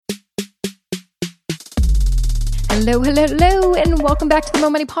Hello, and welcome back to the Mo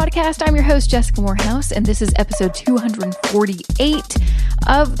Money Podcast. I'm your host, Jessica Morehouse, and this is episode 248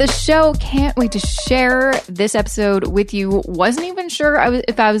 of the show. Can't wait to share this episode with you. Wasn't even sure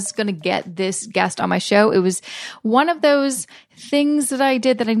if I was going to get this guest on my show. It was one of those things that I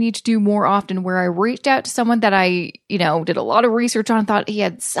did that I need to do more often, where I reached out to someone that I, did a lot of research on, thought he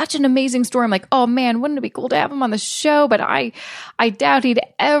had such an amazing story. I'm like, oh man, wouldn't it be cool to have him on the show? But I doubt he'd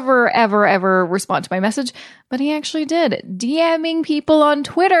ever respond to my message. But he actually did. DMing people on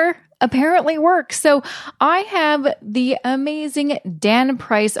Twitter apparently works. So I have the amazing Dan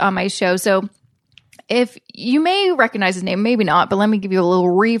Price on my show. So if you may recognize his name, maybe not, but let me give you a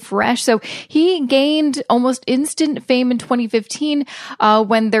little refresh. So he gained almost instant fame in 2015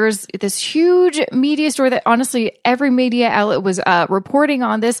 when there's this huge media story that honestly every media outlet was reporting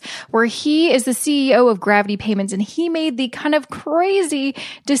on this, where he is the CEO of Gravity Payments, and he made the kind of crazy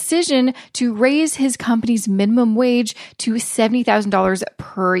decision to raise his company's minimum wage to $70,000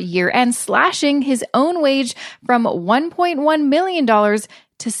 per year and slashing his own wage from $1.1 million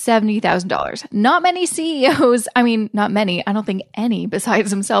to $70,000. Not many CEOs, not many, I don't think any besides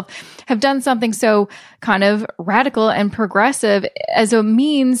himself, have done something so kind of radical and progressive as a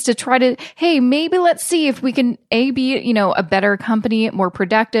means to try to, hey, maybe let's see if we can be, a better company, more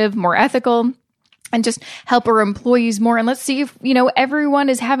productive, more ethical, and just help our employees more. And let's see if, everyone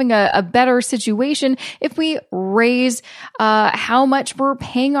is having a better situation if we raise how much we're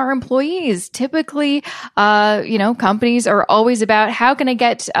paying our employees. Typically, companies are always about how can I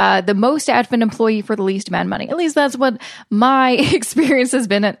get the most out of an employee for the least amount of money. At least that's what my experience has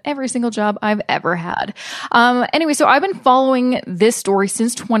been at every single job I've ever had. Anyway, so I've been following this story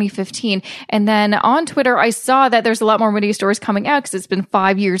since 2015. And then on Twitter, I saw that there's a lot more media stories coming out because it's been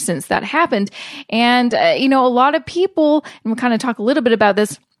 5 years since that happened. And, a lot of people, and we'll kind of talk a little bit about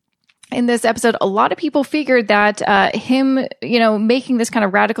this in this episode, a lot of people figured that him, making this kind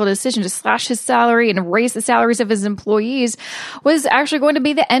of radical decision to slash his salary and raise the salaries of his employees was actually going to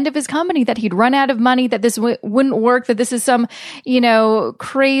be the end of his company, that he'd run out of money, that this wouldn't work, that this is some,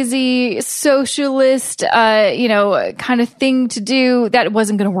 crazy socialist, kind of thing to do that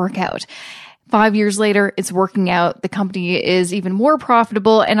wasn't going to work out. 5 years later, it's working out. The company is even more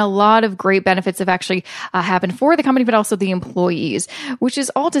profitable, and a lot of great benefits have actually happened for the company, but also the employees, which is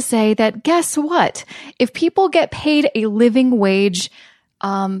all to say that guess what? If people get paid a living wage,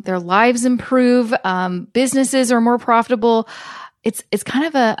 their lives improve, businesses are more profitable. It's kind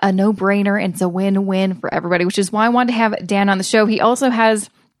of a no-brainer, and it's a win-win for everybody, which is why I wanted to have Dan on the show. He also has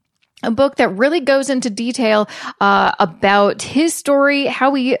a book that really goes into detail about his story,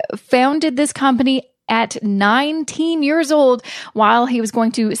 how he founded this company at 19 years old while he was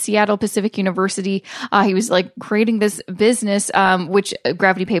going to Seattle Pacific University. He was creating this business, which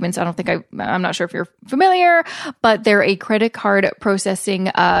Gravity Payments, I'm not sure if you're familiar, but they're a credit card processing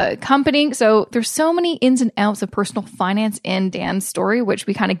company. So there's so many ins and outs of personal finance in Dan's story, which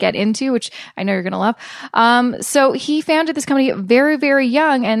we kind of get into, which I know you're going to love. So he founded this company very, very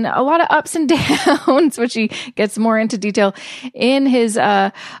young, and a lot of ups and downs, which he gets more into detail in his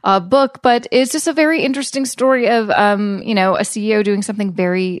book. But it's just a very interesting story of, a CEO doing something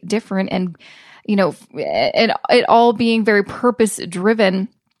very different, and, it all being very purpose driven,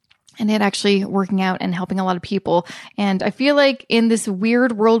 and it actually working out and helping a lot of people. And I feel like in this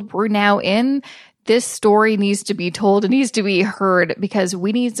weird world we're now in, this story needs to be told. It needs to be heard because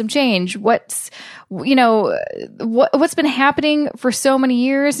we need some change. What's been happening for so many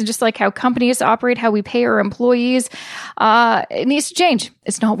years, and just like how companies operate, how we pay our employees, it needs to change.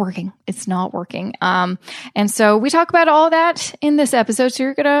 It's not working. And so we talk about all that in this episode. So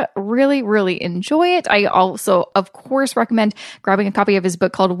you're going to really, really enjoy it. I also, of course, recommend grabbing a copy of his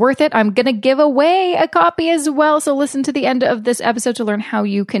book called Worth It. I'm going to give away a copy as well. So listen to the end of this episode to learn how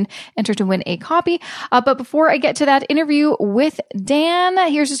you can enter to win a copy. But before I get to that interview with Dan,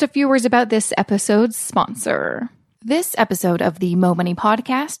 here's just a few words about this episode's sponsor. This episode of the Mo Money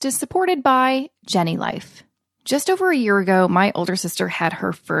Podcast is supported by Jenny Life. Just over a year ago, my older sister had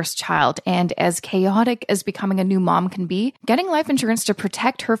her first child, and as chaotic as becoming a new mom can be, getting life insurance to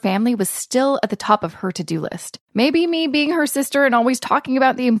protect her family was still at the top of her to-do list. Maybe me being her sister and always talking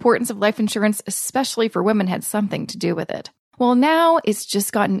about the importance of life insurance, especially for women, had something to do with it. Well, now it's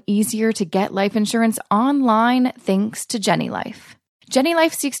just gotten easier to get life insurance online thanks to Jenny Life. Jenny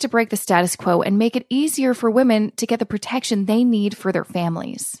Life seeks to break the status quo and make it easier for women to get the protection they need for their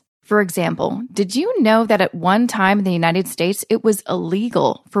families. For example, did you know that at one time in the United States, it was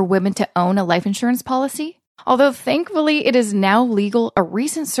illegal for women to own a life insurance policy? Although thankfully it is now legal, a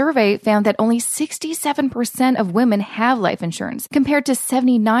recent survey found that only 67% of women have life insurance compared to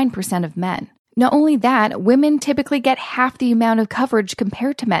 79% of men. Not only that, women typically get half the amount of coverage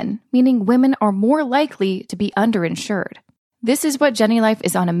compared to men, meaning women are more likely to be underinsured. This is what Jenny Life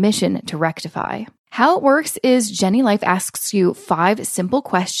is on a mission to rectify. How it works is Jenny Life asks you 5 simple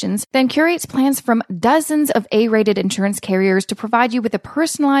questions, then curates plans from dozens of A-rated insurance carriers to provide you with a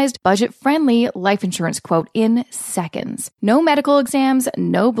personalized, budget-friendly life insurance quote in seconds. No medical exams,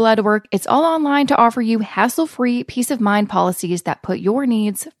 no blood work. It's all online to offer you hassle-free, peace-of-mind policies that put your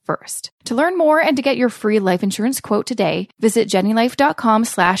needs first. To learn more and to get your free life insurance quote today, visit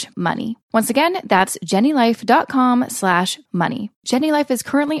jennylife.com/money. Once again, that's jennylife.com/money. Jenny Life is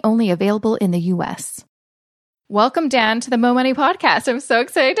currently only available in the U.S. Welcome, Dan, to the Mo Money Podcast. I'm so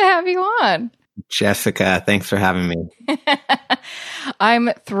excited to have you on. Jessica, thanks for having me.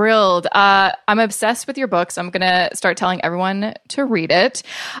 I'm thrilled. I'm obsessed with your books. I'm going to start telling everyone to read it.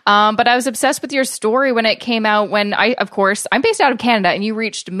 But I was obsessed with your story when it came out when I'm based out of Canada, and you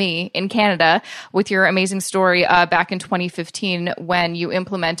reached me in Canada with your amazing story back in 2015 when you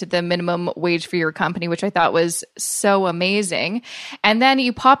implemented the minimum wage for your company, which I thought was so amazing. And then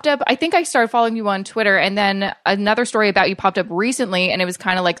you popped up, I think I started following you on Twitter, and then another story about you popped up recently, and it was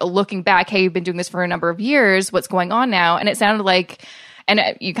kind of like a looking back, hey, you've been doing this for a number of years, what's going on now? And it sounded like, and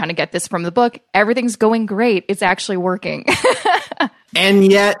you kind of get this from the book, everything's going great. It's actually working. And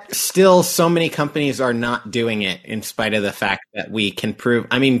yet still so many companies are not doing it in spite of the fact that we can prove.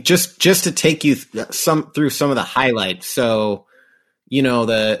 I mean, just to take you through some of the highlights. So, you know,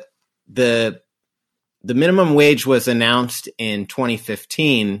 the minimum wage was announced in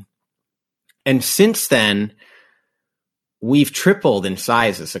 2015. And since then, we've tripled in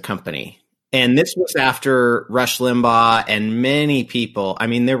size as a company. And this was after Rush Limbaugh and many people, I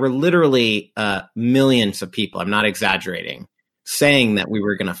mean, there were literally millions of people, I'm not exaggerating, saying that we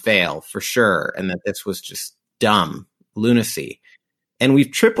were going to fail for sure and that this was just dumb lunacy. And we've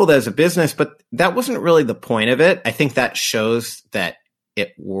tripled as a business, but that wasn't really the point of it. I think that shows that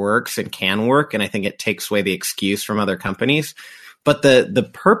it works and can work, and I think it takes away the excuse from other companies. But the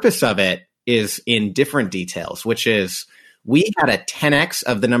purpose of it is in different details, which is we had a 10x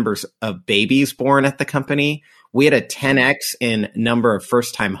of the numbers of babies born at the company. We had a 10x in number of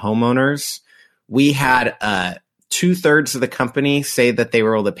first-time homeowners. We had 2/3 of the company say that they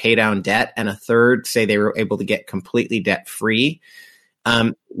were able to pay down debt, and 1/3 say they were able to get completely debt-free.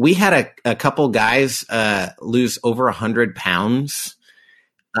 We had a couple guys lose over 100 pounds.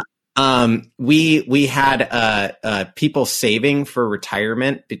 We had people saving for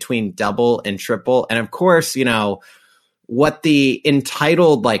retirement between double and triple. And of course, you know, what the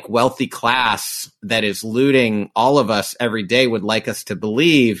entitled, like, wealthy class that is looting all of us every day would like us to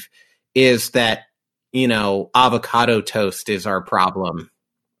believe is that, you know, avocado toast is our problem.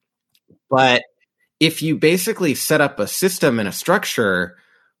 But if you basically set up a system and a structure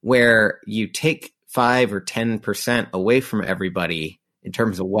where you take 5 or 10% away from everybody in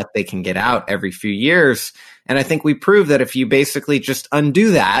terms of what they can get out every few years, and I think we prove that if you basically just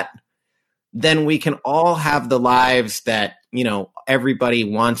undo that, then we can all have the lives that, you know, everybody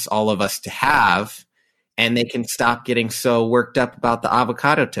wants all of us to have, and they can stop getting so worked up about the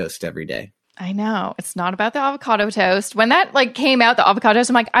avocado toast every day. I know. It's not about the avocado toast. When that came out, the avocado toast,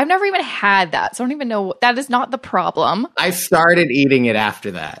 I'm like, I've never even had that. So I don't even know. That is not the problem. I started eating it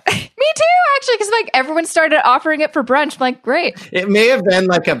after that. Me too, actually, because everyone started offering it for brunch. I'm like, great. It may have been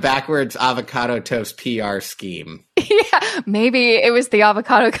like a backwards avocado toast PR scheme. Yeah, maybe it was the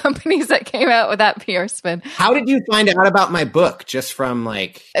avocado companies that came out with that PR spin. How did you find out about my book? Just from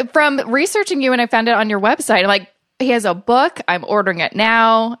researching you, and I found it on your website. I'm like, he has a book. I'm ordering it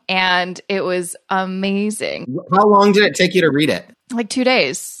now. And it was amazing. How long did it take you to read it? 2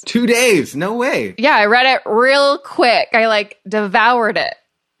 days. 2 days? No way. Yeah, I read it real quick. I devoured it.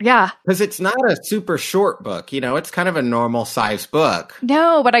 Yeah. Because it's not a super short book. You know, it's kind of a normal size book.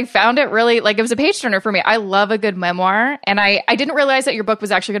 No, but I found it really, it was a page turner for me. I love a good memoir. And I didn't realize that your book was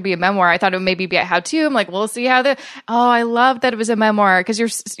actually going to be a memoir. I thought it would maybe be a how-to. I'm like, we'll see how I love that it was a memoir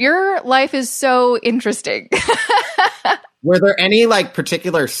because your life is so interesting. Were there any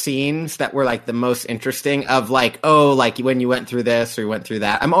particular scenes that were the most interesting of when you went through this or you went through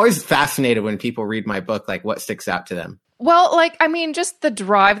that? I'm always fascinated when people read my book, what sticks out to them. Well, just the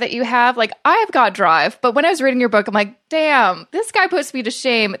drive that you have. I've got drive, but when I was reading your book, I'm like, damn, this guy puts me to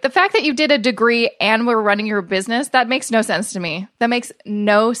shame. The fact that you did a degree and were running your business, that makes no sense to me. That makes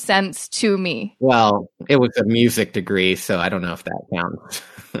no sense to me. Well, it was a music degree, so I don't know if that counts.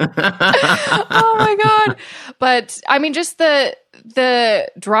 Oh my God. But I mean, just the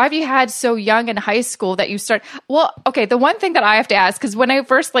drive you had so young in high school that you start. Well, okay. The one thing that I have to ask, because when I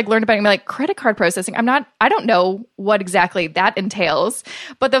first learned about it, I'm like, credit card processing, I don't know what exactly that entails.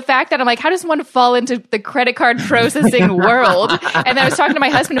 But the fact that I'm like, how does one fall into the credit card processing world? And then I was talking to my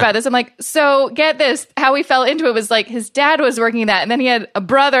husband about this. I'm like, so get this, how he fell into it was like his dad was working that. And then he had a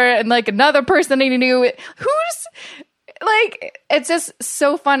brother and another person he knew who's it's just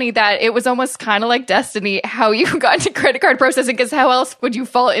so funny that it was almost kind of like destiny how you got into credit card processing, because how else would you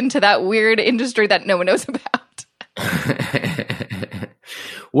fall into that weird industry that no one knows about?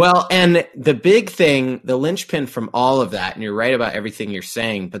 Well, and the big thing, the linchpin from all of that, and you're right about everything you're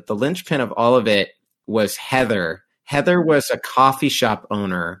saying, but the linchpin of all of it was Heather. Heather was a coffee shop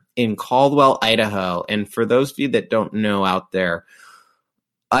owner in Caldwell, Idaho. And for those of you that don't know out there,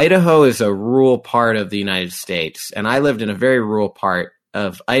 Idaho is a rural part of the United States, and I lived in a very rural part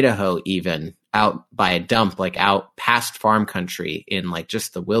of Idaho, even out by a dump, out past farm country in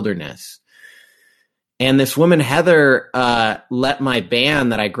just the wilderness. And this woman, Heather, let my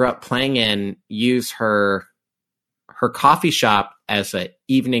band that I grew up playing in use her coffee shop as an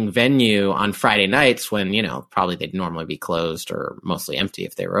evening venue on Friday nights when, probably they'd normally be closed or mostly empty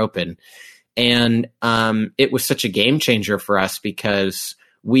if they were open. And it was such a game changer for us because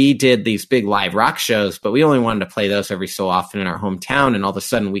we did these big live rock shows, but we only wanted to play those every so often in our hometown. And all of a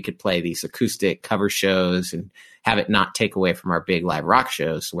sudden we could play these acoustic cover shows and have it not take away from our big live rock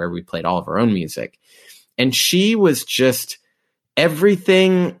shows where we played all of our own music. And she was just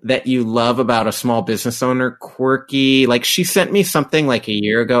everything that you love about a small business owner, quirky. She sent me something a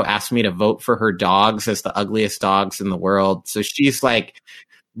year ago, asked me to vote for her dogs as the ugliest dogs in the world. So she's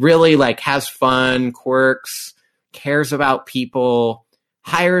really has fun, quirks, cares about people,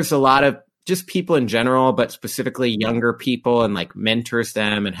 hires a lot of just people in general, but specifically younger people, and mentors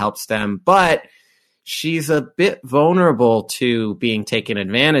them and helps them. But she's a bit vulnerable to being taken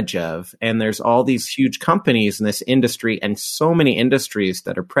advantage of. And there's all these huge companies in this industry and so many industries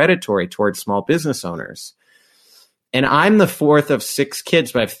that are predatory towards small business owners. And I'm the fourth of 6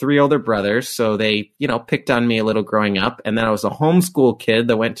 kids, but I have 3 older brothers. So they, picked on me a little growing up. And then I was a homeschool kid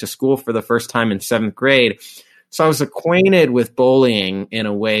that went to school for the first time in 7th grade. So I was acquainted with bullying in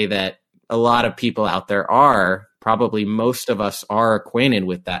a way that a lot of people out there are. Probably most of us are acquainted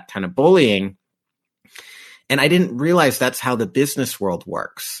with that kind of bullying. And I didn't realize that's how the business world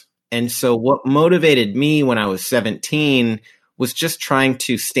works. And so what motivated me when I was 17 was just trying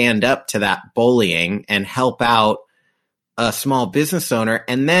to stand up to that bullying and help out a small business owner.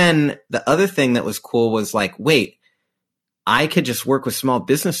 And then the other thing that was cool was wait, I could just work with small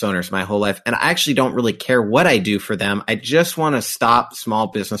business owners my whole life, and I actually don't really care what I do for them. I just want to stop small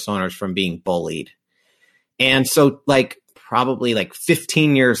business owners from being bullied. And so probably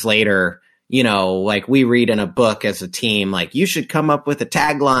 15 years later, we read in a book as a team, you should come up with a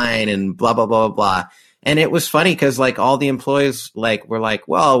tagline and blah, blah, blah, blah, blah. And it was funny because all the employees were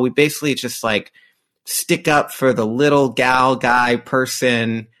well, we basically just stick up for the little gal guy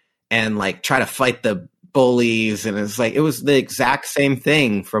person and try to fight the bullies. And it's it was the exact same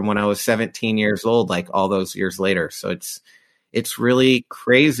thing from when I was 17 years old, all those years later. So it's really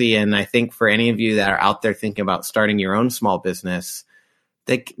crazy. And I think for any of you that are out there thinking about starting your own small business,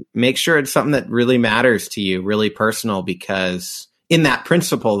 make sure it's something that really matters to you, really personal, because in that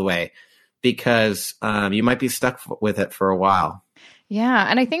principled way, because you might be stuck with it for a while. Yeah.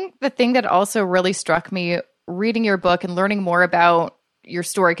 And I think the thing that also really struck me reading your book and learning more about your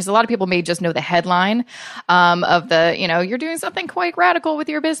story, because a lot of people may just know the headline of the, you're doing something quite radical with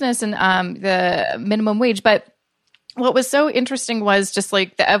your business and the minimum wage. But what was so interesting was just the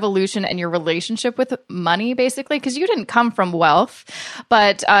evolution and your relationship with money, basically, because you didn't come from wealth,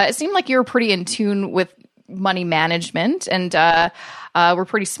 but it seemed like you were pretty in tune with money management and were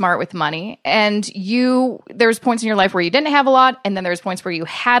pretty smart with money. And there's points in your life where you didn't have a lot, and then there's points where you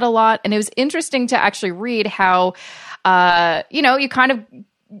had a lot. And it was interesting to actually read how you kind of,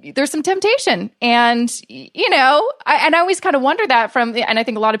 there's some temptation. And, I always kind of wonder that and I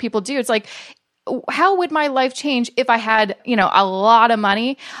think a lot of people do. It's how would my life change if I had, a lot of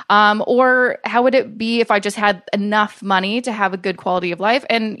money? Or how would it be if I just had enough money to have a good quality of life?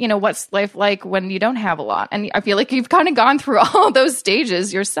 And, what's life like when you don't have a lot? And I feel like you've kind of gone through all those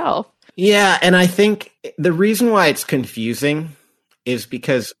stages yourself. Yeah. And I think the reason why it's confusing is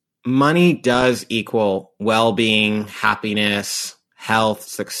because money does equal well-being, happiness, health,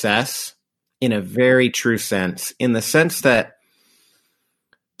 success in a very true sense, in the sense that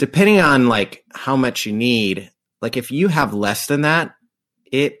depending on how much you need, if you have less than that,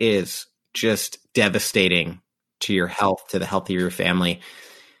 it is just devastating to your health, to the health of your family.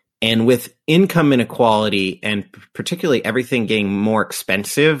 And with income inequality and particularly everything getting more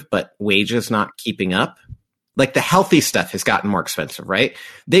expensive, but wages not keeping up, like the healthy stuff has gotten more expensive, right?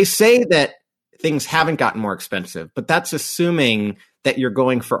 They say that things haven't gotten more expensive, but that's assuming that you're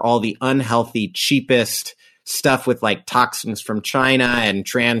going for all the unhealthy, cheapest stuff with like toxins from China and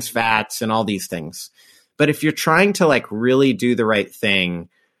trans fats and all these things. But if you're trying to like really do the right thing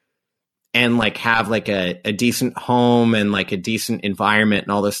and like have like a decent home and like a decent environment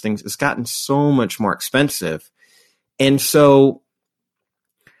and all those things, it's gotten so much more expensive. And so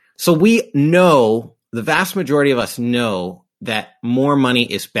we know, the vast majority of us know that more money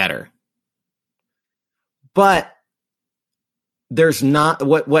is better. But there's not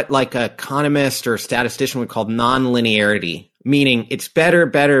what like an economist or statistician would call non-linearity, meaning it's better,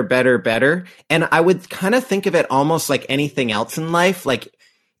 better, better, better. And I would kind of think of it almost like anything else in life. Like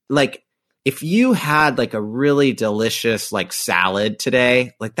if you had like a really delicious like salad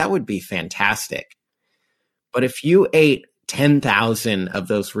today, like that would be fantastic. But if you ate 10,000 of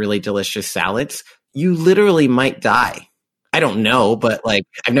those really delicious salads, you literally might die. I don't know, but like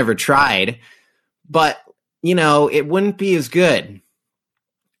I've never tried, but you know, it wouldn't be as good.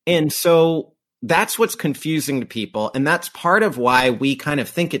 And so that's what's confusing to people. And that's part of why we kind of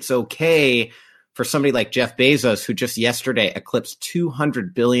think it's okay for somebody like Jeff Bezos, who just yesterday eclipsed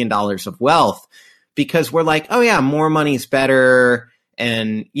 $200 billion of wealth, because we're like, oh yeah, more money's better.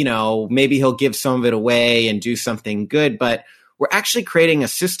 And, you know, maybe he'll give some of it away and do something good. But we're actually creating a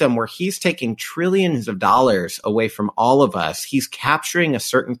system where he's taking trillions of dollars away from all of us. He's capturing a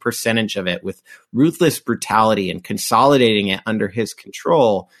certain percentage of it with ruthless brutality and consolidating it under his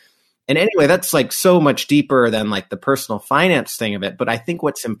control. And anyway, that's like so much deeper than like the personal finance thing of it. But I think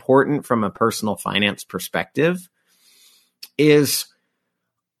what's important from a personal finance perspective is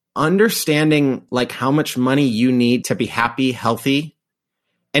understanding like how much money you need to be happy, healthy,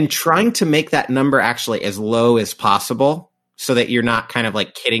 and trying to make that number actually as low as possible, so that you're not kind of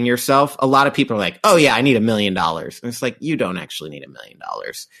like kidding yourself. A lot of people are like, oh yeah, I need $1 million. And it's like, you don't actually need $1 million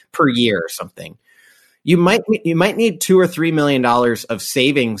per year or something. You might need $2 or $3 million of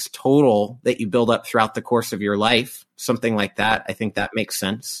savings total that you build up throughout the course of your life. Something like that. I think that makes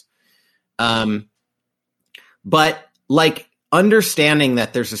sense. But like understanding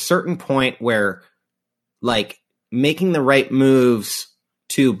that there's a certain point where like making the right moves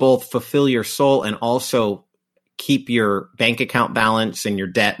to both fulfill your soul and also keep your bank account balance and your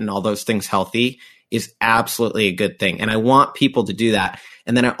debt and all those things healthy is absolutely a good thing. And I want people to do that.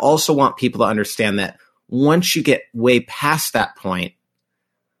 And then I also want people to understand that once you get way past that point,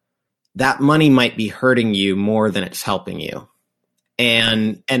 that money might be hurting you more than it's helping you.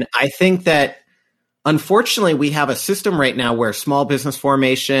 And I think that unfortunately we have a system right now where small business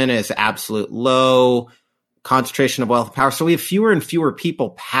formation is absolute low, concentration of wealth and power. So we have fewer and fewer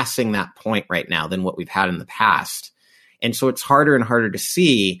people passing that point right now than what we've had in the past. And so it's harder and harder to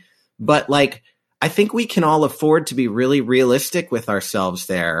see. But like, I think we can all afford to be really realistic with ourselves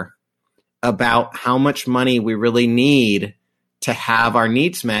there about how much money we really need to have our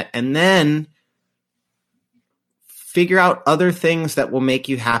needs met, and then figure out other things that will make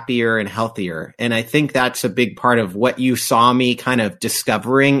you happier and healthier. And I think that's a big part of what you saw me kind of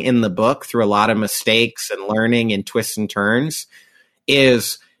discovering in the book through a lot of mistakes and learning and twists and turns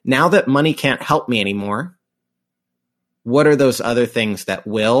is now that money can't help me anymore, what are those other things that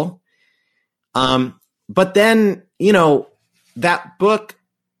will? But then, you know, that book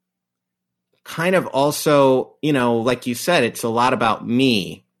kind of also, you know, like you said, it's a lot about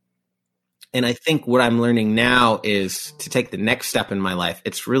me. And I think what I'm learning now is to take the next step in my life.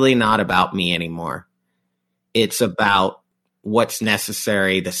 It's really not about me anymore. It's about what's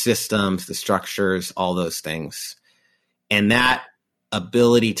necessary, the systems, the structures, all those things. And that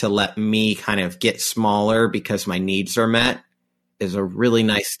ability to let me kind of get smaller because my needs are met is a really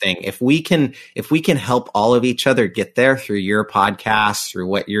nice thing. If we can help all of each other get there through your podcast, through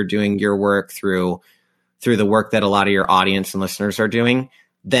what you're doing, your work, through the work that a lot of your audience and listeners are doing,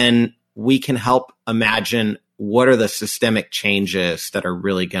 then we can help imagine what are the systemic changes that are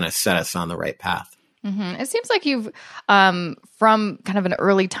really going to set us on the right path. Mm-hmm. It seems like you've, from kind of an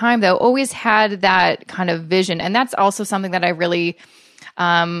early time, though, always had that kind of vision. And that's also something that I really,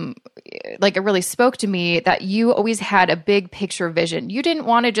 it really spoke to me, that you always had a big picture vision. You didn't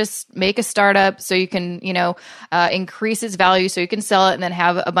want to just make a startup so you can, increase its value so you can sell it and then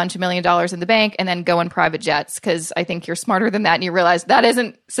have a bunch of $1 million in the bank and then go on private jets. Because I think you're smarter than that. And you realize that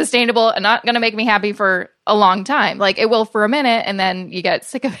isn't sustainable and not going to make me happy for a long time. Like it will for a minute and then you get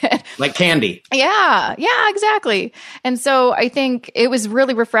sick of it. Like candy. Yeah, exactly. And so I think it was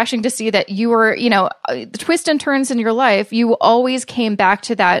really refreshing to see that you were, the twists and turns in your life, you always came back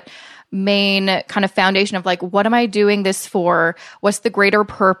to that main kind of foundation of like, what am I doing this for? What's the greater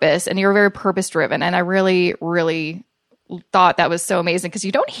purpose? And you're very purpose driven. And I really, really thought that was so amazing because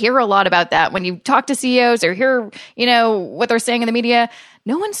you don't hear a lot about that when you talk to CEOs or hear, what they're saying in the media.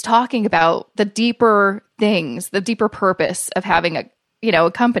 No one's talking about the deeper things, the deeper purpose of having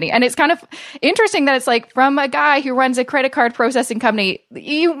a company. And it's kind of interesting that it's like from a guy who runs a credit card processing company,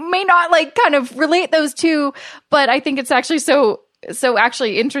 you may not like kind of relate those two, but I think it's actually so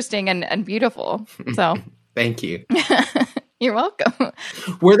actually interesting and beautiful. So thank you. You're welcome.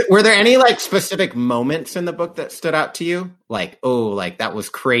 Were there any like specific moments in the book that stood out to you? Like, oh, like that was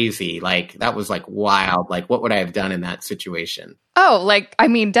crazy. Like that was like wild. Like what would I have done in that situation? Oh, like, I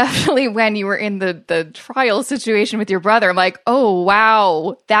mean, definitely when you were in the trial situation with your brother, I'm like, oh,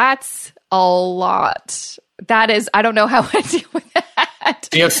 wow, that's a lot. That is, I don't know how I deal with that.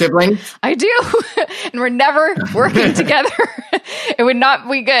 Do you have siblings? I do. And we're never working together. It would not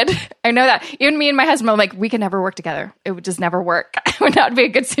be good. I know that. Even me and my husband, I'm like, we can never work together. It would just never work. It would not be a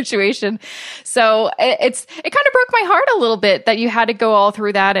good situation. So it kind of broke my heart a little bit that you had to go all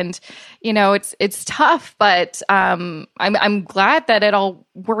through that. And, it's tough, but I'm glad that it all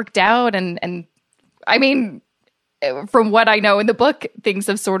worked out. And I mean, from what I know in the book, things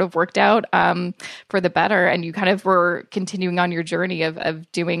have sort of worked out for the better, and you kind of were continuing on your journey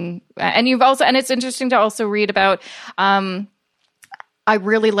of doing. And you've also, and it's interesting to also read about. I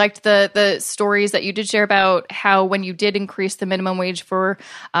really liked the stories that you did share about how when you did increase the minimum wage for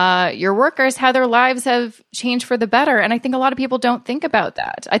your workers, how their lives have changed for the better. And I think a lot of people don't think about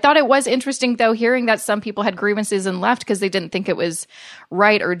that. I thought it was interesting, though, hearing that some people had grievances and left because they didn't think it was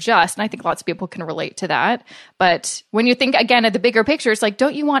right or just. And I think lots of people can relate to that. But when you think, again, of the bigger picture, it's like,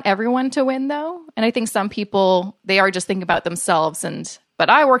 don't you want everyone to win, though? And I think some people, they are just thinking about themselves. But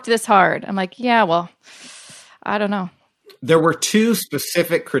I worked this hard. I'm like, yeah, well, I don't know. There were two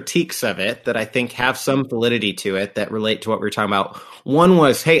specific critiques of it that I think have some validity to it that relate to what we were talking about. One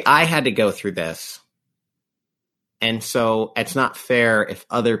was, hey, I had to go through this. And so it's not fair if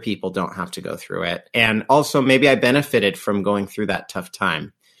other people don't have to go through it. And also maybe I benefited from going through that tough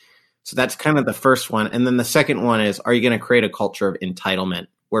time. So that's kind of the first one. And then the second one is, are you going to create a culture of entitlement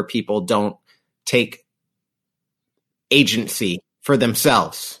where people don't take agency for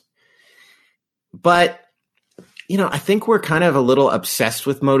themselves? But I think we're kind of a little obsessed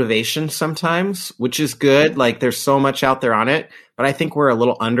with motivation sometimes, which is good. Like there's so much out there on it, but I think we're a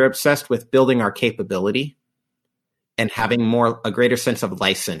little under obsessed with building our capability and having a greater sense of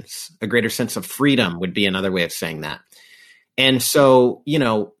license, a greater sense of freedom would be another way of saying that. And so,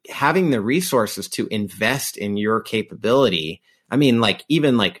 having the resources to invest in your capability, I mean, like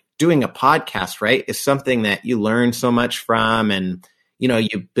even like doing a podcast, right, is something that you learn so much from, and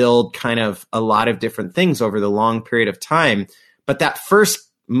you build kind of a lot of different things over the long period of time. But that first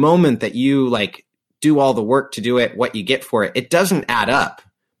moment that you like do all the work to do it, what you get for it, it doesn't add up.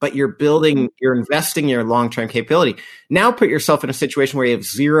 But you're investing your long-term capability. Now put yourself in a situation where you have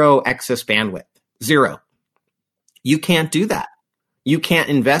zero excess bandwidth. Zero. You can't do that. You can't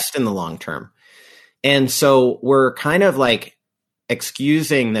invest in the long term. And so we're kind of like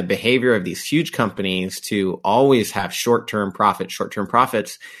excusing the behavior of these huge companies to always have short-term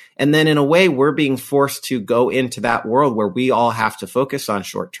profits. And then in a way, we're being forced to go into that world where we all have to focus on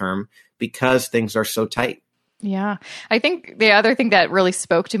short-term because things are so tight. Yeah. I think the other thing that really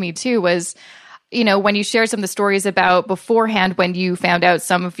spoke to me too was, when you shared some of the stories about beforehand, when you found out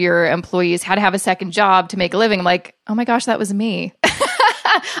some of your employees had to have a second job to make a living, I'm like, oh my gosh, that was me.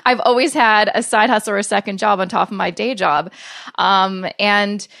 I've always had a side hustle or a second job on top of my day job.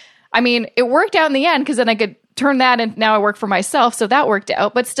 And I mean, it worked out in the end because then I could turn that and now I work for myself. So that worked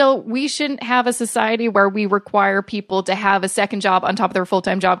out. But still, we shouldn't have a society where we require people to have a second job on top of their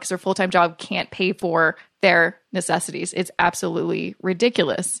full-time job because their full-time job can't pay for their necessities. It's absolutely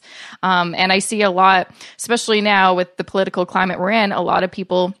ridiculous. And I see a lot, especially now with the political climate we're in, a lot of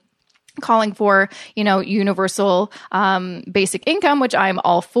people calling for, universal basic income, which I'm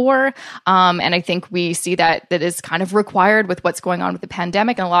all for. And I think we see that is kind of required with what's going on with the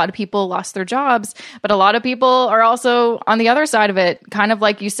pandemic. And a lot of people lost their jobs, but a lot of people are also on the other side of it, kind of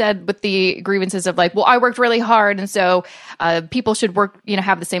like you said, with the grievances of like, well, I worked really hard. And so people should work,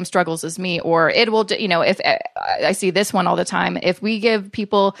 have the same struggles as me, or it will, if I see this one all the time, if we give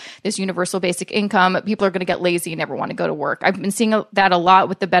people this universal basic income, people are going to get lazy and never want to go to work. I've been seeing that a lot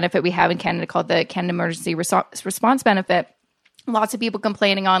with the benefit we have in Canada called the Canada Emergency Response Benefit. Lots of people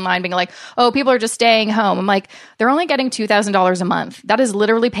complaining online, being like, oh, people are just staying home. I'm like, they're only getting $2,000 a month. That is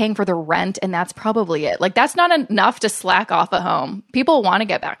literally paying for the rent, and that's probably it. Like, that's not enough to slack off at home. People want to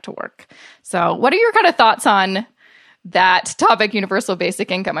get back to work. So what are your kind of thoughts on that topic, universal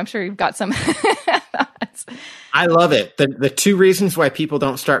basic income? I'm sure you've got some thoughts. I love it. The two reasons why people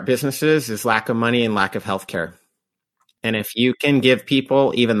don't start businesses is lack of money and lack of healthcare. And if you can give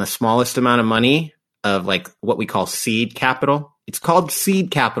people even the smallest amount of money, of like what we call seed capital. It's called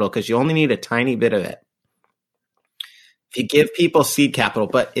seed capital because you only need a tiny bit of it. If you give people seed capital,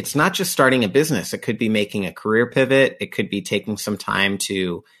 but it's not just starting a business. It could be making a career pivot. It could be taking some time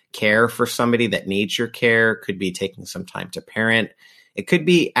to care for somebody that needs your care. It could be taking some time to parent. It could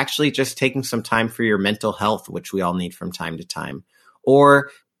be actually just taking some time for your mental health, which we all need from time to time,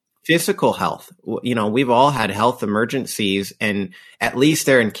 or physical health. You know, we've all had health emergencies, and at least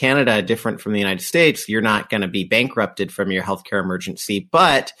they're in Canada, different from the United States. You're not going to be bankrupted from your healthcare emergency,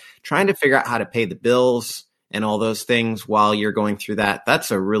 but trying to figure out how to pay the bills and all those things while you're going through that, that's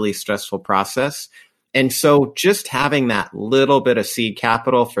a really stressful process. And so just having that little bit of seed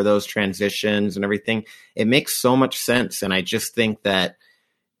capital for those transitions and everything, it makes so much sense. And I just think that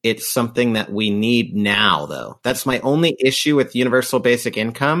it's something that we need now, though. That's my only issue with universal basic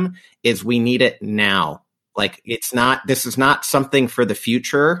income is we need it now. Like, this is not something for the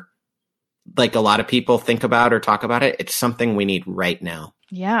future, like a lot of people think about or talk about it. It's something we need right now.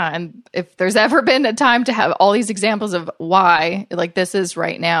 Yeah. And if there's ever been a time to have all these examples of why, like, this is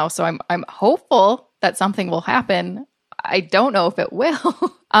right now. So I'm hopeful that something will happen. I don't know if it will.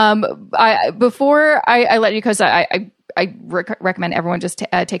 Before I let you, because I recommend everyone just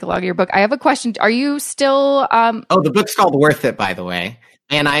take a log of your book. I have a question. Are you still... the book's called Worth It, by the way.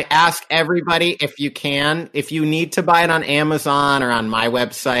 And I ask everybody, if you need to buy it on Amazon or on my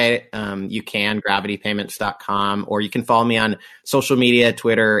website, you can, gravitypayments.com, or you can follow me on social media,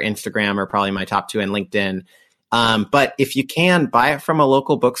 Twitter, Instagram, are probably my top two, and LinkedIn. But if you can, buy it from a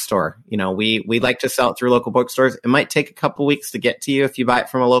local bookstore. You know, we like to sell it through local bookstores. It might take a couple weeks to get to you if you buy it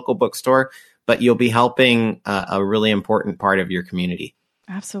from a local bookstore, but you'll be helping a really important part of your community.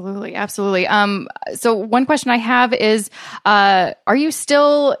 Absolutely. Absolutely. So one question I have is, are you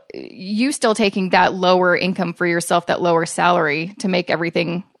still taking that lower income for yourself, that lower salary to make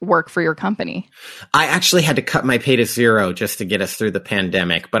everything work for your company? I actually had to cut my pay to zero just to get us through the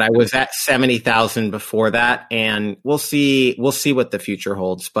pandemic, but I was at 70,000 before that, and we'll see what the future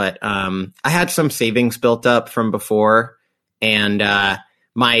holds. But I had some savings built up from before, and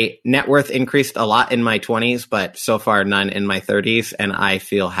my net worth increased a lot in my 20s, but so far none in my 30s, and I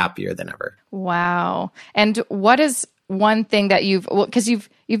feel happier than ever. Wow. And what is one thing that because you've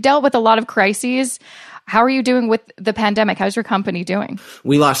dealt with a lot of crises, how are you doing with the pandemic? How's your company doing?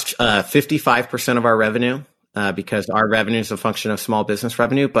 We lost 55% of our revenue because our revenue is a function of small business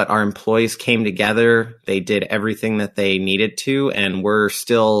revenue, but our employees came together. They did everything that they needed to, and we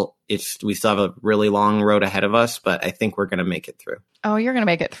still have a really long road ahead of us, but I think we're going to make it through. Oh, you're going to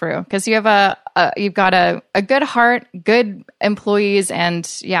make it through because you have you've got a good heart, good employees, and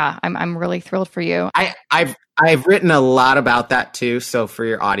yeah, I'm really thrilled for you. I've written a lot about that too. So for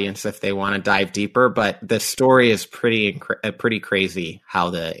your audience, if they want to dive deeper, but the story is pretty crazy how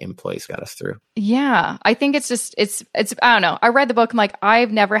the employees got us through. Yeah, I think it's I don't know. I read the book. I'm like,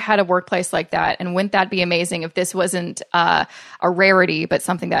 I've never had a workplace like that, and wouldn't that be amazing if this wasn't a rarity, but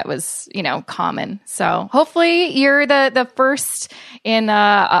something that was common. So hopefully you're the first in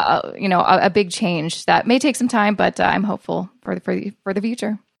a big change that may take some time, but I'm hopeful for the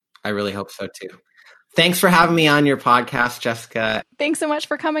future. I really hope so too. Thanks for having me on your podcast, Jessica. Thanks so much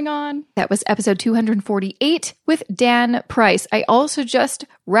for coming on. That was episode 248 with Dan Price. I also just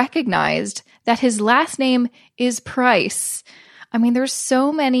recognized that his last name is Price. I mean, there's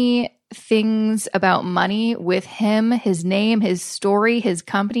so many things about money with him, his name, his story, his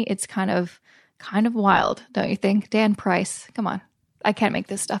company. It's kind of wild, don't you think? Dan Price, come on. I can't make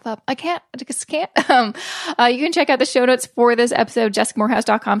this stuff up. I just can't. You can check out the show notes for this episode,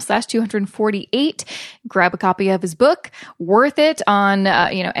 jessicamorehouse.com/248. Grab a copy of his book, Worth It, on,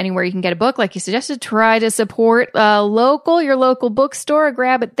 anywhere you can get a book. Like you suggested, try to support your local bookstore,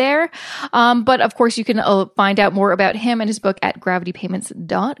 grab it there. But of course you can find out more about him and his book at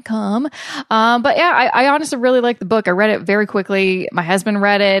gravitypayments.com. But yeah, I honestly really like the book. I read it very quickly. My husband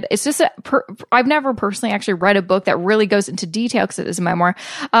read it. It's just, I've never personally actually read a book that really goes into detail, because it is a memoir,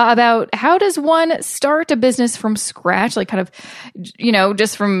 about how does one start a business from scratch, like kind of,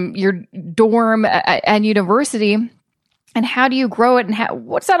 just from your dorm and university. And how do you grow it? And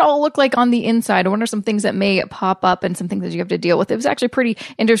what's that all look like on the inside? What are some things that may pop up and some things that you have to deal with? It was actually pretty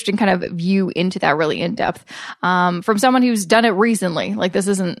interesting kind of view into that really in depth from someone who's done it recently. Like this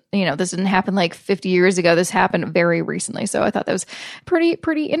isn't, this didn't happen like 50 years ago. This happened very recently. So I thought that was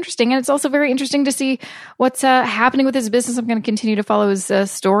pretty interesting. And it's also very interesting to see what's happening with his business. I'm going to continue to follow his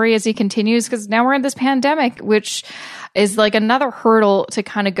story as he continues, because now we're in this pandemic, which is like another hurdle to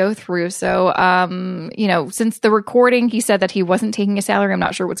kind of go through. So, since the recording, he said that he wasn't taking a salary. I'm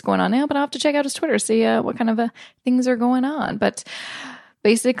not sure what's going on now, but I'll have to check out his Twitter, see what kind of things are going on. But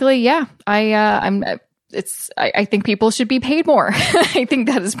basically, yeah, I think people should be paid more. I think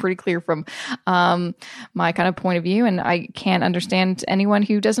that is pretty clear from my kind of point of view, and I can't understand anyone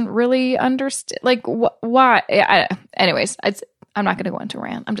who doesn't really understand, like, why. Anyways, I'm not going to go into a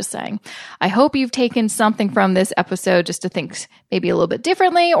rant. I'm just saying, I hope you've taken something from this episode just to think maybe a little bit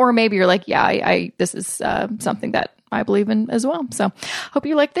differently, or maybe you're like, yeah, this is something that I believe in as well. So hope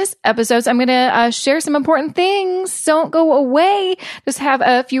you like this episode. So I'm going to share some important things. Don't go away. Just have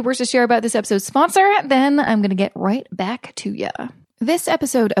a few words to share about this episode's sponsor. Then I'm going to get right back to you. This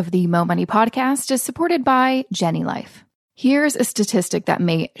episode of the Mo Money Podcast is supported by Jenny Life. Here's a statistic that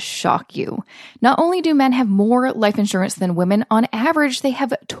may shock you. Not only do men have more life insurance than women, on average, they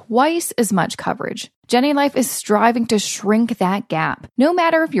have twice as much coverage. Jenny Life is striving to shrink that gap. No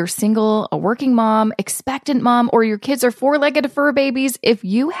matter if you're single, a working mom, expectant mom, or your kids are four-legged fur babies, if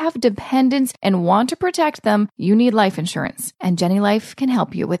you have dependents and want to protect them, you need life insurance, and Jenny Life can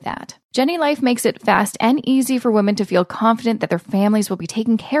help you with that. Jenny Life makes it fast and easy for women to feel confident that their families will be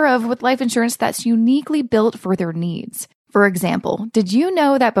taken care of with life insurance that's uniquely built for their needs. For example, did you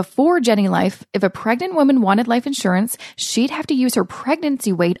know that before Jenny Life, if a pregnant woman wanted life insurance, she'd have to use her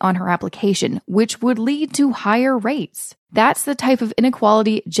pregnancy weight on her application, which would lead to higher rates? That's the type of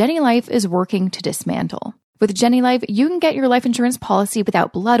inequality Jenny Life is working to dismantle. With Jenny Life, you can get your life insurance policy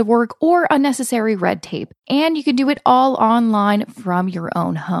without blood work or unnecessary red tape, and you can do it all online from your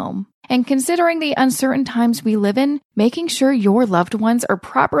own home. And considering the uncertain times we live in, making sure your loved ones are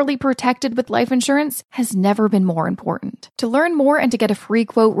properly protected with life insurance has never been more important. To learn more and to get a free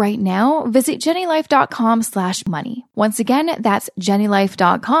quote right now, visit jennylife.com/money. Once again, that's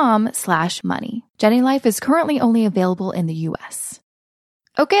jennylife.com/money. Jenny Life is currently only available in the US.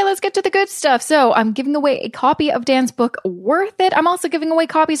 Okay, let's get to the good stuff. So I'm giving away a copy of Dan's book, Worth It. I'm also giving away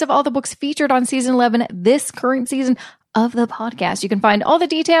copies of all the books featured on season 11 this current season of the podcast. You can find all the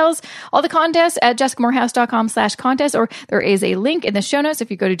details, all the contests at jessicamorehouse.com/contest, or there is a link in the show notes if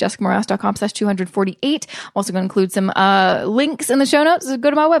you go to jessicamorehouse.com/248. I'm also going to include some links in the show notes. So go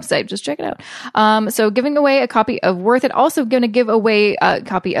to my website. Just check it out. So giving away a copy of Worth It. Also going to give away a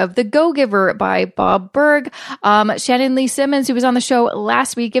copy of The Go-Giver by Bob Burg. Shannon Lee Simmons, who was on the show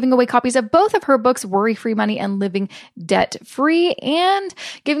last week, giving away copies of both of her books, Worry Free Money and Living Debt Free, and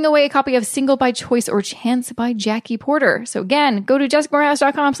giving away a copy of Single by Choice or Chance by Jackie Porter. So again, go to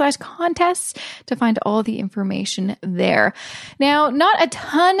jessicamorehouse.com/contests to find all the information there. Now, not a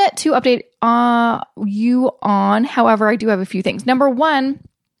ton to update you on. However, I do have a few things. Number one,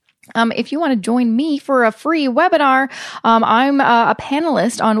 if you want to join me for a free webinar, I'm a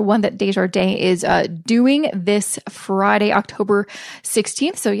panelist on one that Desjardins is doing this Friday, October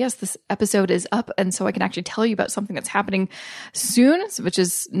 16th. So yes, this episode is up, and so I can actually tell you about something that's happening soon, which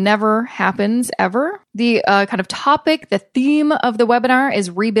is never happens ever. The kind of topic, the theme of the webinar is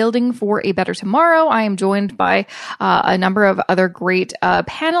Rebuilding for a Better Tomorrow. I am joined by a number of other great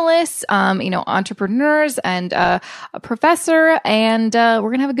panelists, entrepreneurs and a professor, and we're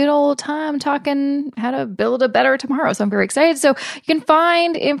going to have a good old time talking how to build a better tomorrow. So I'm very excited. So you can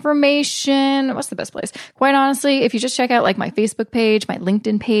find information. What's the best place? Quite honestly, if you just check out like my Facebook page, my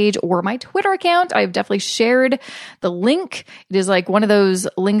LinkedIn page, or my Twitter account, I've definitely shared the link. It is like one of those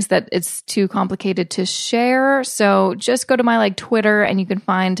links that it's too complicated to share. So just go to my Twitter and you can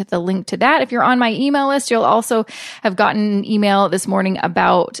find the link to that. If you're on my email list, you'll also have gotten an email this morning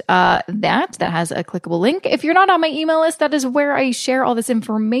about that has a clickable link. If you're not on my email list, that is where I share all this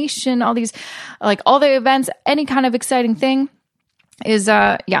information, all these, all the events, any kind of exciting thing is,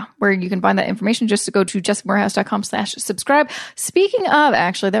 where you can find that information. Just to go to jessicamorehouse.com/subscribe. Speaking of,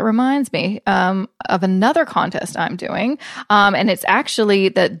 actually, that reminds me, of another contest I'm doing. And it's actually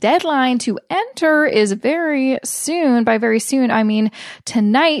the deadline to enter is very soon. By very soon, I mean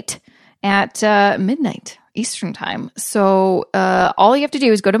tonight at midnight Eastern time. So all you have to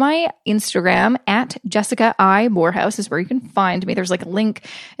do is go to my Instagram at Jessica I. Morehouse is where you can find me. There's a link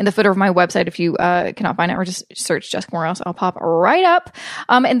in the footer of my website if you cannot find it, or just search Jessica Morehouse. I'll pop right up.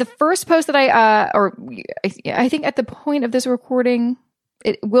 And the first post that I think at the point of this recording,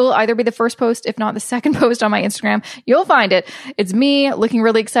 it will either be the first post, if not the second post on my Instagram. You'll find it. It's me looking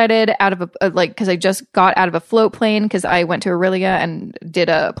really excited out of because I just got out of a float plane because I went to Aurelia and did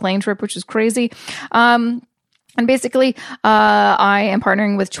a plane trip, which is crazy. And basically, I am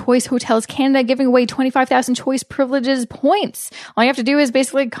partnering with Choice Hotels Canada, giving away 25,000 Choice Privileges points. All you have to do is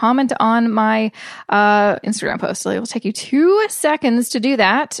basically comment on my Instagram post. So it will take you 2 seconds to do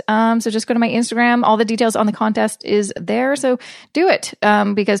that. So just go to my Instagram. All the details on the contest is there. So do it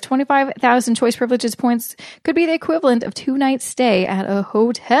because 25,000 Choice Privileges points could be the equivalent of 2 nights stay at a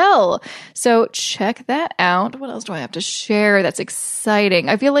hotel. So check that out. What else do I have to share that's exciting?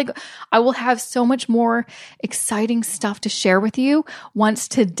 I feel like I will have so much more exciting stuff to share with you once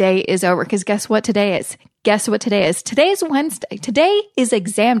today is over. Because guess what today is? Today is Wednesday. Today is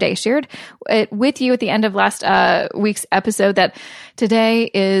exam day. I shared it with you at the end of last week's episode that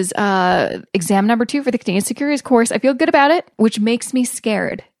today is exam number 2 for the Canadian Securities course. I feel good about it, which makes me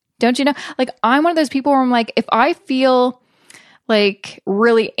scared. Don't you know? Like, I'm one of those people where I'm like, if I feel like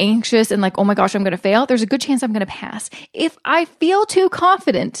really anxious and like, oh my gosh, I'm going to fail, there's a good chance I'm going to pass. If I feel too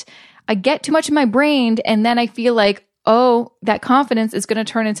confident, I get too much in my brain, and then I feel like, oh, that confidence is going to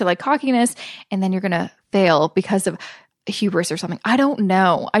turn into like cockiness, and then you're going to fail because of hubris or something. I don't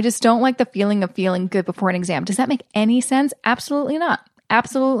know. I just don't like the feeling of feeling good before an exam. Does that make any sense? Absolutely not.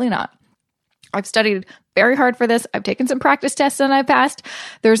 Absolutely not. I've studied very hard for this. I've taken some practice tests and I passed.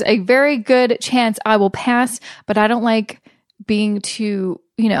 There's a very good chance I will pass, but I don't like being too,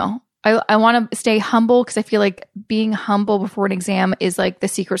 I want to stay humble because I feel like being humble before an exam is like the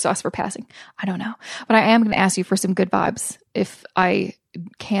secret sauce for passing. I don't know. But I am going to ask you for some good vibes if I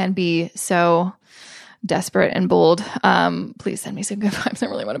can be so desperate and bold. Please send me some good vibes. I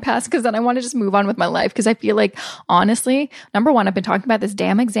really want to pass because then I want to just move on with my life because I feel like, honestly, number one, I've been talking about this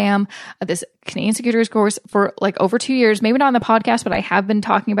damn exam, this Canadian Securities course for like over 2 years, maybe not on the podcast, but I have been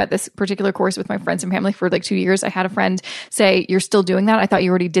talking about this particular course with my friends and family for like 2 years. I had a friend say, "You're still doing that? I thought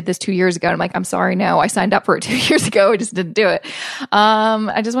you already did this 2 years ago." And I'm like, "I'm sorry. No, I signed up for it 2 years ago. I just didn't do it."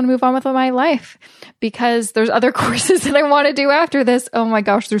 I just want to move on with my life because there's other courses that I want to do after this. Oh my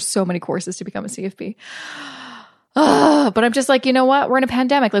gosh, there's so many courses to become a CFP. But I'm just like, you know what? We're in a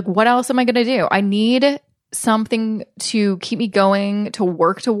pandemic. Like, what else am I going to do? I need something to keep me going, to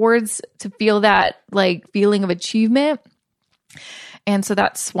work towards, to feel that like feeling of achievement. And so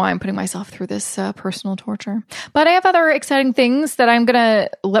that's why I'm putting myself through this personal torture. But I have other exciting things that I'm going to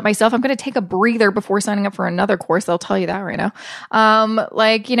let myself, I'm going to take a breather before signing up for another course. I'll tell you that right now.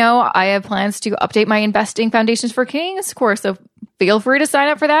 I have plans to update my Investing Foundations for Kings course. So feel free to sign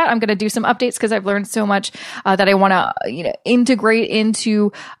up for that. I'm going to do some updates because I've learned so much that I want to integrate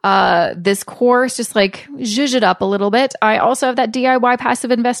into this course, just like zhuzh it up a little bit. I also have that DIY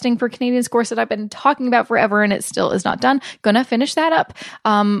Passive Investing for Canadians course that I've been talking about forever and it still is not done. Gonna finish that up.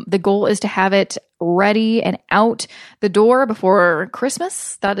 The goal is to have it ready and out the door before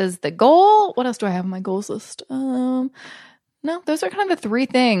Christmas. That is the goal. What else do I have on my goals list? No, those are kind of the 3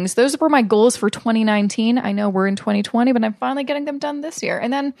 things. Those were my goals for 2019. I know we're in 2020, but I'm finally getting them done this year.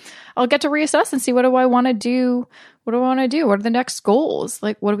 And then I'll get to reassess and see what do I want to do? What do I want to do? What are the next goals?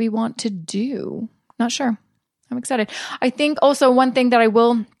 Like, what do we want to do? Not sure. I'm excited. I think also one thing that I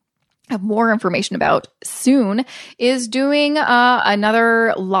will have more information about soon is doing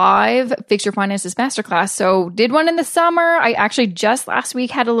another live Fix Your Finances masterclass. So did one in the summer. I actually just last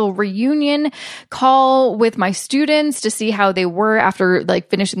week had a little reunion call with my students to see how they were after like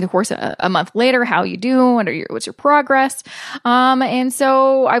finishing the course a month later. How you do? What's your progress? And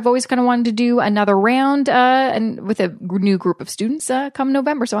so I've always kind of wanted to do another round and with a new group of students come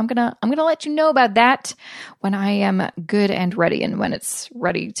November. So I'm gonna let you know about that when I am good and ready and when it's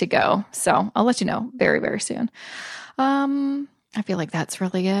ready to go. So I'll let you know very, very soon. I feel like that's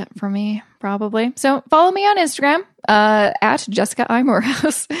really it for me, probably. So follow me on Instagram, at Jessica I.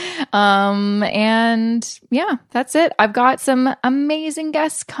 Morehouse. And yeah, that's it. I've got some amazing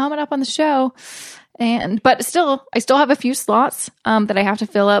guests coming up on the show. But I still have a few slots, that I have to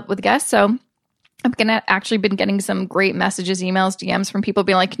fill up with guests. So I've actually been getting some great messages, emails, DMs from people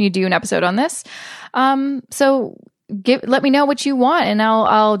being like, "Can you do an episode on this?" So let me know what you want and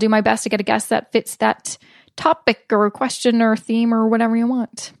I'll do my best to get a guest that fits that topic or question or theme or whatever you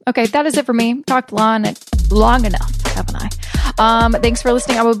want. Okay, that is it for me. Talked long enough, haven't I? Thanks for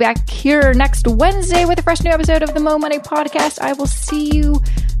listening. I will be back here next Wednesday with a fresh new episode of the Mo Money Podcast. I will see you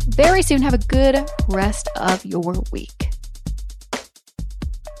very soon. Have a good rest of your week.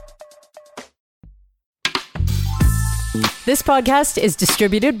 This podcast is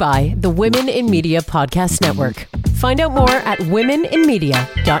distributed by the Women in Media Podcast Network. Find out more at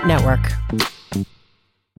womeninmedia.network.